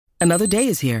Another day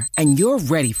is here, and you're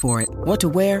ready for it. What to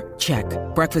wear? Check.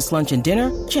 Breakfast, lunch, and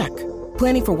dinner? Check.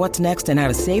 Planning for what's next and how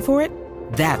to save for it?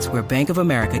 That's where Bank of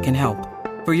America can help.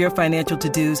 For your financial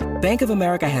to-dos, Bank of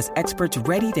America has experts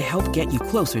ready to help get you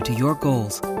closer to your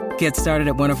goals. Get started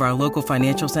at one of our local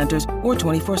financial centers or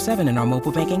 24/7 in our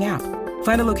mobile banking app.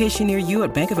 Find a location near you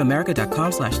at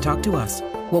bankofamerica.com/talktous.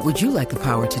 What would you like the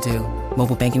power to do?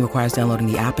 Mobile banking requires downloading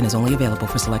the app and is only available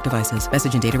for select devices.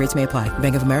 Message and data rates may apply.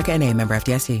 Bank of America N.A., member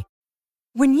FDIC.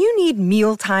 When you need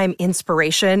mealtime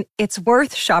inspiration, it's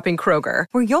worth shopping Kroger,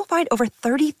 where you'll find over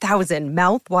 30,000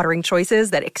 mouth-watering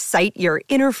choices that excite your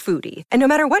inner foodie. And no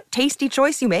matter what tasty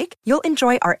choice you make, you'll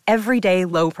enjoy our everyday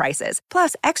low prices,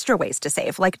 plus extra ways to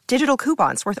save, like digital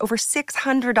coupons worth over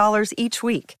 $600 each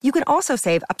week. You can also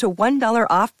save up to $1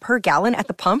 off per gallon at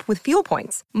the pump with fuel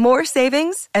points. More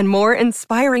savings and more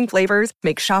inspiring flavors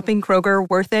make shopping Kroger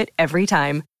worth it every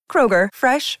time. Kroger,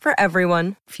 fresh for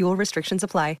everyone. Fuel restrictions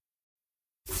apply.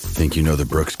 Think you know the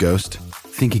Brooks Ghost?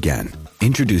 Think again.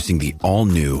 Introducing the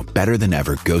all-new,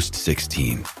 better-than-ever Ghost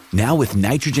 16. Now with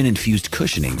nitrogen-infused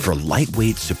cushioning for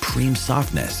lightweight, supreme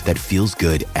softness that feels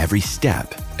good every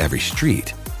step, every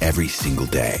street, every single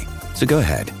day. So go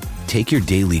ahead, take your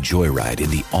daily joyride in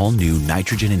the all-new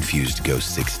nitrogen-infused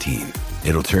Ghost 16.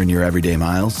 It'll turn your everyday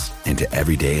miles into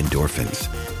everyday endorphins.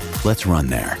 Let's run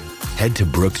there. Head to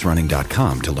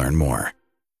brooksrunning.com to learn more.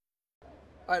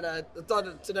 All right, I thought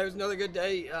that today was another good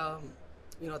day. I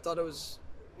thought it was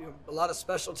a lot of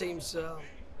special teams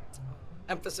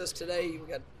emphasis today. We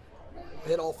got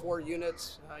hit all four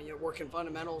units. Working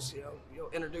fundamentals.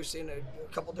 Introducing a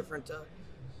couple different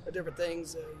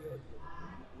things.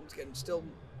 Getting still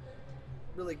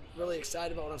really really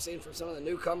excited about what I'm seeing from some of the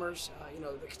newcomers.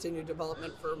 The continued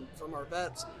development from our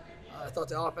vets. I thought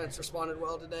the offense responded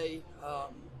well today.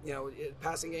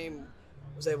 Passing game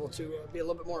was able to be a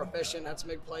little bit more efficient. Had some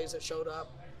big plays that showed up.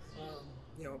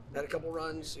 Had a couple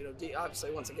runs.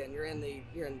 Obviously, once again, you're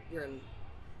in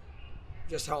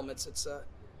just helmets. It's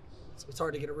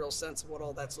hard to get a real sense of what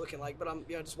all that's looking like. But I'm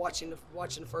just watching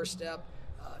the first step.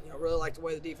 Really like the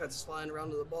way the defense is flying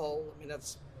around to the ball. I mean,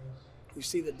 that's, you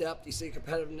see the depth, you see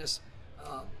competitiveness.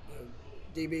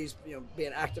 DBs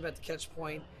being active at the catch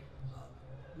point.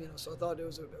 So I thought it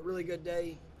was a really good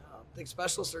day. I think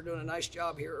specialists are doing a nice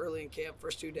job here early in camp,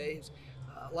 first 2 days.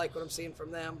 I like what I'm seeing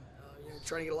from them.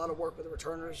 Trying to get a lot of work with the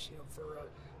returners. For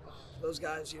those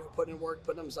guys, putting in work,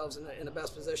 putting themselves in the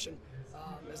best position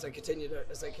as they continue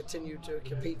to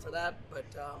compete for that. But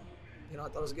I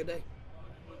thought it was a good day.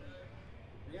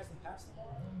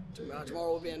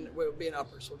 Tomorrow we'll be in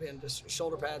uppers. We'll be in just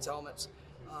shoulder pads, helmets,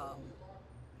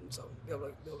 and so be able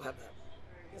to have that.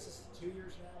 I guess it's 2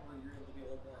 years now where you're able to be a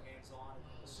little more hands-on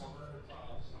in the summer.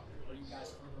 Are you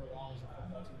guys further along as a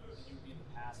football team than you be in the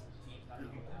past with teams not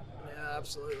able to have that? Yeah,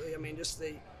 absolutely. I mean, just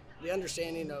the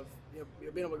understanding of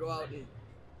being able to go out and,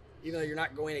 even though you're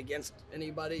not going against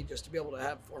anybody, just to be able to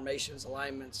have formations,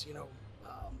 alignments, be able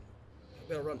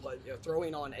to run plays,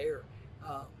 throwing on air.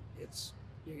 It's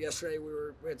yesterday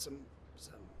we had some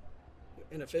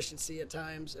inefficiency at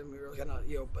times, and we were kind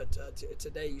of but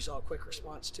today you saw a quick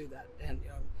response to that. And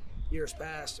years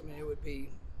past, I mean, it would be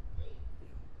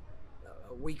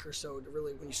a week or so to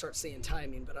really, when you start seeing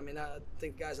timing. But I mean, I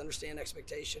think guys understand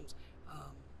expectations.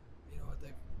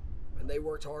 They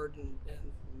worked hard and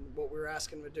what we were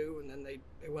asking them to do, and then they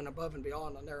went above and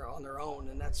beyond on their own,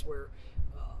 and that's where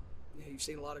you've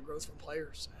seen a lot of growth from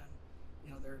players,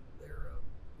 and they're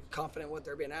confident in what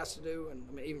they're being asked to do, and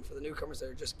I mean, even for the newcomers that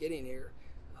are just getting here,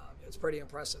 it's pretty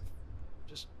impressive,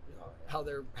 just how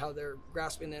they're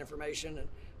grasping the information, and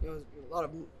a lot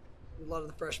of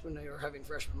the freshmen, they are having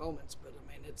freshman moments, but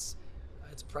I mean it's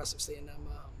impressive seeing them.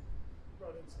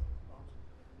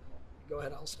 Go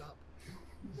ahead, I'll stop.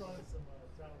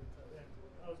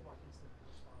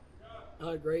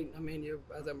 Great. I mean,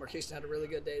 I think Marquise had a really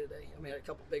good day today. I mean, a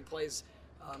couple big plays.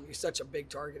 He's such a big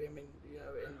target. I mean,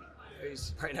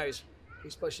 and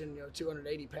he's pushing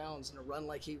 280 pounds, and a run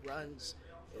like he runs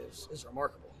is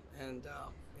remarkable. And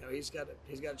he's got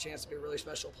a chance to be a really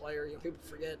special player. People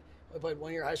forget he played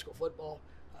 1 year high school football.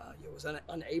 Was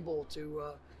unable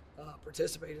to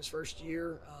participate his first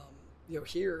year.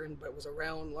 Here, but was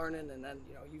around learning, and then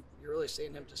you're really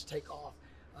seeing him just take off.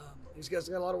 He's got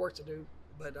a lot of work to do,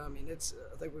 but I mean, I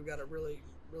think we've got a really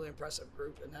really impressive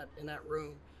group in that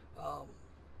room. And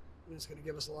it's going to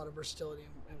give us a lot of versatility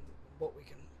in what we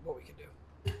can do.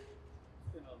 It's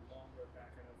been a long road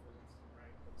back, I know, for Winston,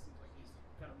 right? But it seems like he's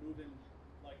kind of moving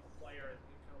like the player that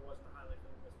he kind of was in the highlight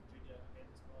film West Virginia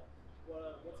and as well.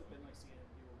 What's it been like seeing him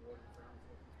be rewarded for him?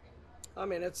 I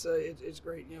mean, it's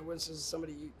great. Winston's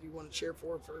somebody you want to cheer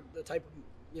for the type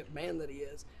of man that he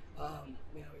is.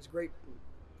 He's a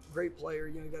great player.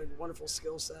 He got a wonderful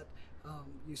skill set.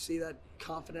 You see that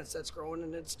confidence that's growing,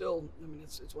 and it's still.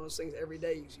 It's one of those things. Every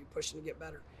day you're pushing to get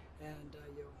better, and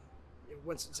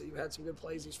once you had some good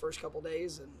plays these first couple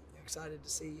days, and excited to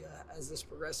see as this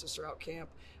progresses throughout camp.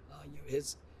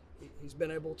 He's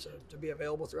been able to be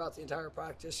available throughout the entire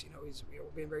practice. He's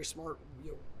being very smart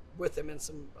with him in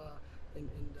some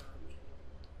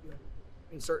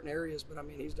in certain areas, but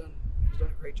he's done a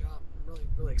great job. I'm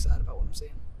really excited about what I'm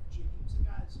seeing. He's a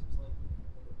guy that seems like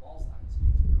when the ball's not his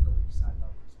hands, you're really excited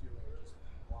about what he's doing, just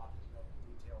blocking,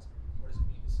 details. What does it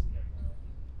mean to see him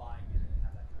buying in and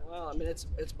have that kind of? Well,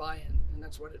 it's buy-in, and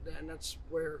that's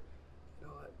where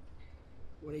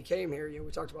when he came here, we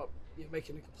talked about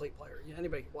making a complete player.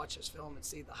 Anybody can watch this film and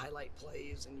see the highlight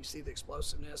plays, and you see the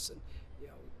explosiveness, and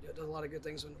does a lot of good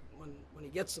things when he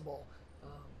gets the ball.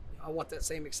 I want that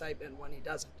same excitement when he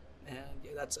doesn't, and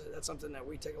that's something that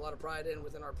we take a lot of pride in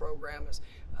within our program. Is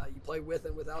you play with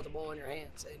and without the ball in your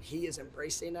hands, and he is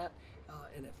embracing that.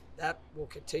 And if that will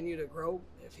continue to grow,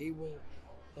 if he will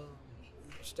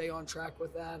stay on track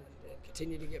with that and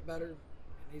continue to get better, and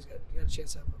he's got a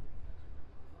chance to have a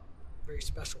very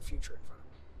special future in front of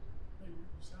him. Hey, you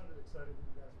sounded excited when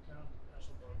you guys found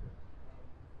Ashley Barker.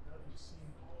 How do you see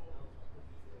him?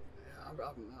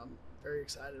 I'm very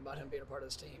excited about him being a part of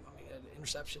this team. An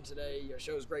interception today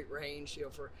shows great range.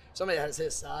 For somebody that has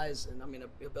his size and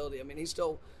ability. He's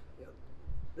still.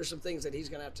 There's some things that he's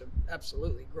going to have to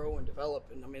absolutely grow and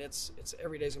develop. And it's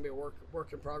every day's going to be a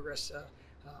work in progress.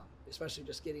 Especially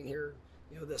just getting here,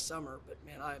 this summer. But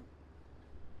man, I'm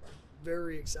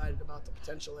very excited about the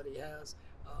potential that he has.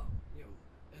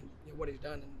 And what he's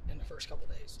done in the first couple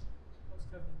of days. What's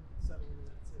Kevin settling in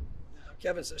that team?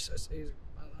 Kevin's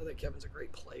I think Kevin's a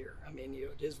great player.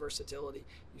 His versatility.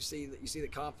 You see the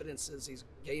confidences. He's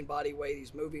gained body weight.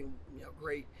 He's moving,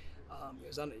 great. He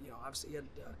was obviously he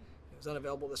was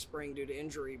unavailable this spring due to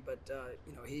injury, but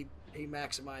he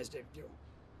maximized it,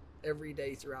 every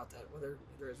day throughout that. Whether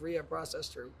his rehab process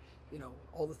through,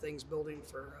 all the things building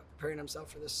for preparing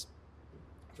himself for this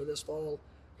fall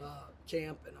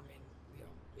camp, and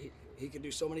he can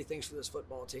do so many things for this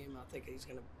football team. I think he's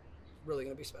really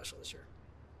going to be special this year.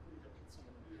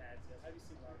 Have you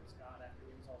seen Robert Scott after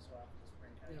he was also out for the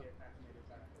spring, kind of get acclimated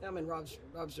back? Yeah,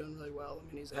 Rob's doing really well.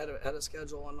 He's ahead of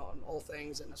schedule on all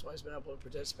things, and that's why he's been able to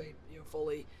participate,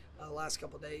 fully the last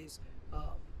couple of days.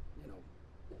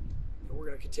 We're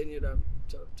going to continue to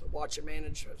watch and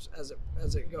manage as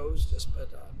it goes. But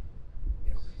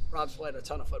Rob's played a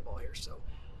ton of football here, so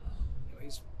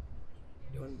he's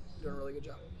doing a really good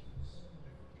job.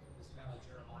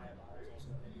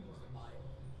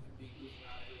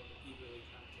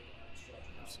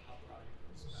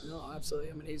 No,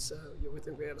 absolutely. He's. We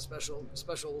think we had a special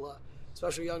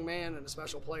young man and a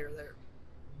special player there,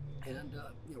 and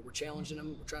we're challenging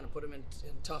him. We're trying to put him in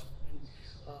tough and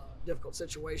difficult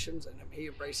situations, and he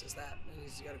embraces that. And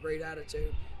he's got a great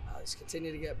attitude. He's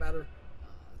continuing to get better.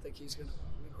 I think he's going to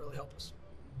really help us.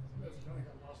 You guys kind of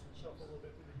got lost in the shuffle a little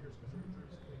bit through the years because of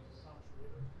injuries.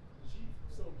 Is he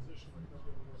still in a position where he's going to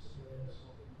be able to work with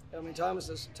you? Thomas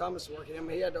is working.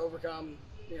 He had to overcome,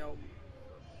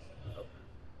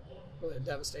 really a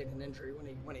devastating injury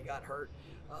when he got hurt,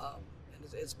 and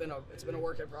it's been a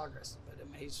work in progress. But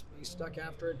he's stuck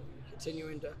after it,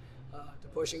 continuing to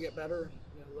push and get better.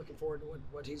 Looking forward to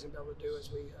what he's going to be able to do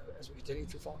as we continue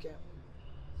through fall camp.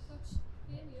 Coach,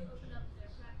 FAMU opened up their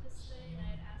practice today, and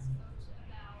I had asked Coach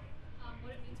about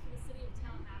what it means for the city of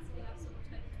Tallahassee to have so much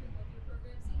hype between both your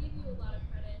programs. He gave you a lot of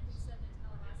credit. He said that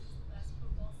Tallahassee is the best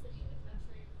football city in the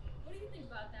country. What do you think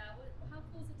about that? How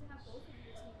cool is it to have both of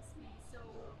your teams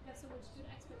have so much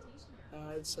good expectation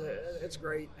here? It's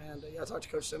great, and I talked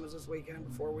to Coach Simmons this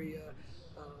weekend before we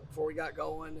got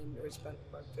going, and we spent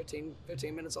about 15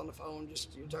 minutes on the phone,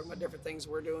 just talking about different things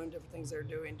we're doing, different things they're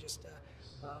doing.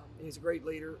 He's a great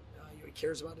leader. He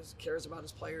cares about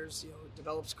his players.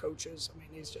 Develops coaches.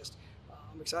 He's just.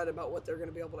 I'm excited about what they're going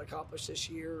to be able to accomplish this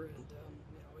year, and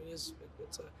it's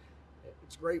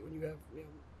great when you have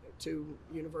two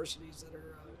universities that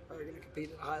are going to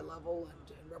compete at a high level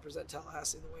and represent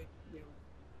Tallahassee the way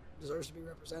deserves to be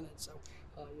represented. So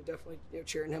you're definitely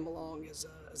cheering him along as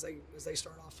they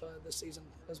start off this season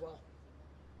as well.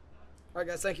 All right,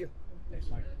 guys, thank you. Thanks,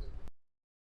 Mike.